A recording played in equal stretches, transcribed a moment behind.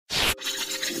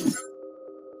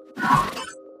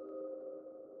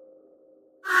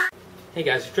Hey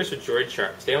guys, it's Chris with Droid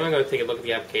Sharp. Today I'm going to take a look at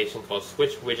the application called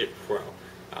Switch Widget Pro.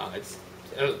 It's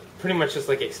pretty much just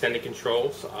like extended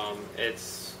controls.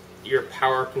 It's your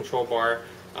power control bar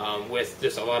with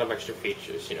just a lot of extra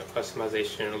features. You know,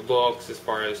 customization of looks as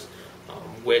far as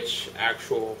which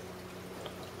actual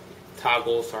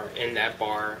toggles are in that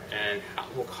bar and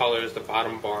what colors the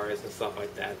bottom bar is and stuff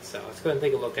like that. So let's go ahead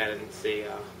and take a look at it and see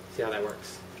how that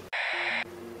works.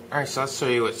 Alright, so let's show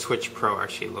you what Switch Pro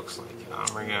actually looks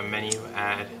like. We're going to menu,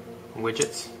 add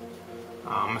widgets.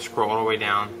 I'm going to scroll all the way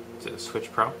down to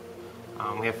Switch Pro.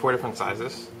 We have 4 different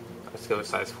sizes. Let's go with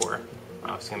size 4.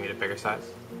 It's going to be the bigger size.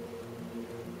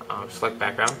 Select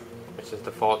background, which is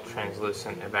default,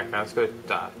 translucent, and background. Let's go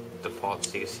with default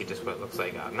so you can see just what it looks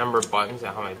like. Number of buttons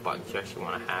and how many buttons you actually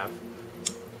want to have.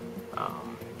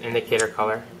 Indicator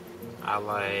color, I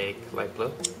like light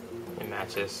blue. It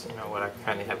matches, you know, what I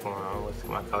kind of have going on with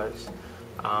my colors.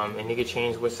 And you can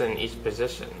change what's in each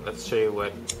position. Let's show you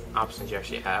what options you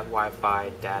actually have.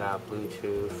 Wi-Fi, data,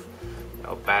 Bluetooth, you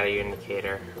know, battery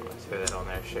indicator. Let's throw that on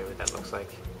there, show you what that looks like.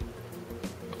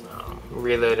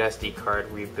 Reload SD card,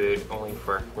 reboot, only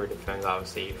for where it depends,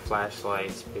 obviously. Flashlight,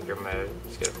 speaker mode,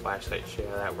 just get a flashlight, show you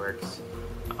how that works.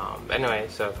 Anyway,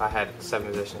 so if I had 7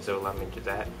 positions, it would let me do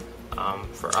that.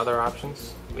 For other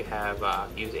options, we have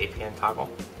use APN toggle,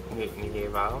 media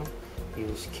volume,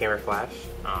 use camera flash.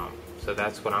 So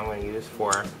that's what I'm going to use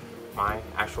for my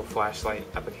actual flashlight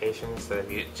application instead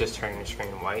of just turning the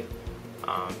screen white.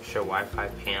 Show Wi-Fi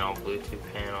panel, Bluetooth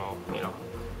panel, you know,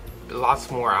 lots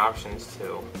more options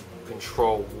to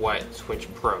control what Switch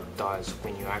Pro does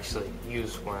when you actually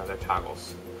use one of their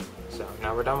toggles. So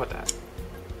now we're done with that.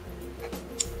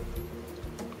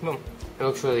 Boom. It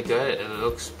looks really good. It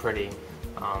looks pretty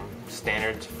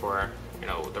standard for, you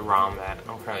know, the ROM that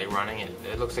I'm currently running.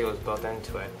 It looks like it was built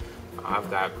into it. I've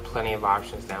got plenty of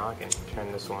options now. I can turn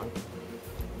this on.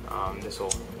 This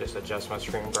will just adjust my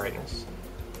screen brightness.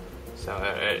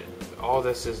 So all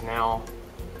this is now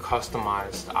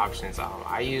customized options.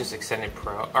 I use extended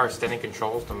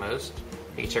controls the most.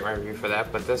 You can check my review for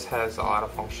that. But this has a lot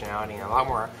of functionality and a lot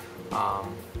more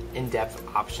in-depth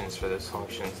options for those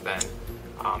functions than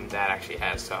that actually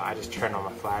has. So I just turn on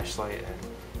my flashlight and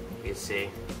you can see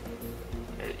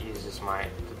it uses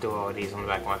the dual LEDs on the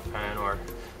back of my phone, or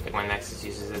like my Nexus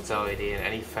uses its LED, and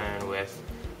any phone with,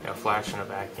 you know, flash in the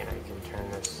back, you know, you can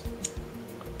turn this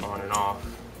on and off.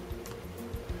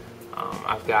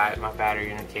 I've got my battery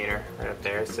indicator right up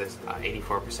there. It says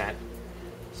 84%,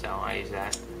 so I use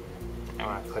that. And when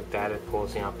I click that, it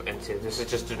pulls me up into, this is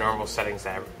just the normal settings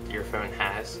that your phone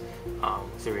has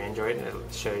through Android. It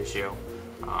shows you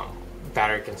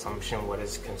battery consumption, what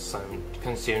is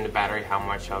consumed the battery, how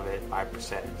much of it,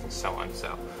 5%, and so on.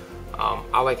 So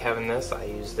I like having this. I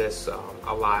use this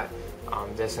a lot.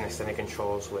 This and extended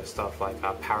controls with stuff like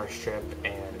Power Strip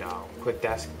and Quick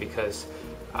Desk, because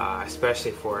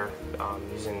especially for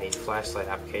using the flashlight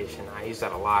application, I use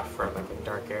that a lot for like in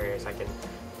dark areas. I can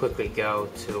quickly go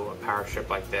to a power strip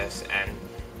like this and,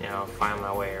 you know, find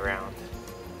my way around.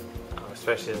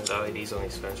 Especially since the LEDs on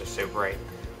these phones are so bright.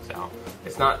 So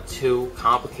it's not too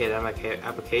complicated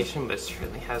application, but it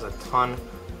certainly has a ton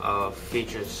of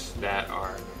features that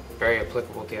are very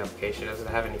applicable to the application. It doesn't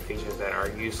have any features that are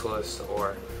useless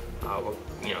or will,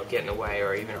 you know, get in the way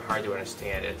or even hard to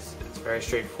understand. It's very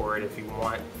straightforward. If you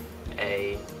want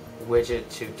a widget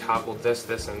to toggle this,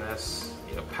 and this,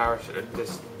 you know,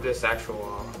 this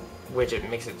actual widget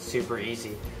makes it super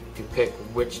easy to pick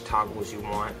which toggles you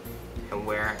want and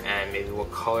where, and maybe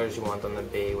what colors you want them to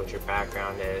be, what your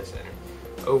background is,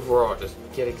 and overall just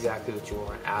get exactly what you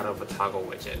want out of a toggle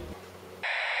widget.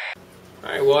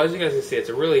 Alright, well, as you guys can see, it's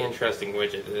a really interesting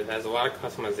widget. It has a lot of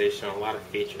customization, a lot of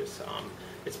features.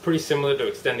 It's pretty similar to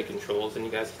extended controls, and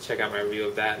you guys can check out my review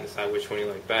of that and decide which one you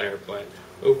like better. But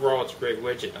overall, it's a great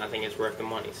widget, and I think it's worth the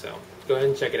money. So go ahead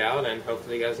and check it out, and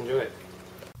hopefully you guys enjoy it.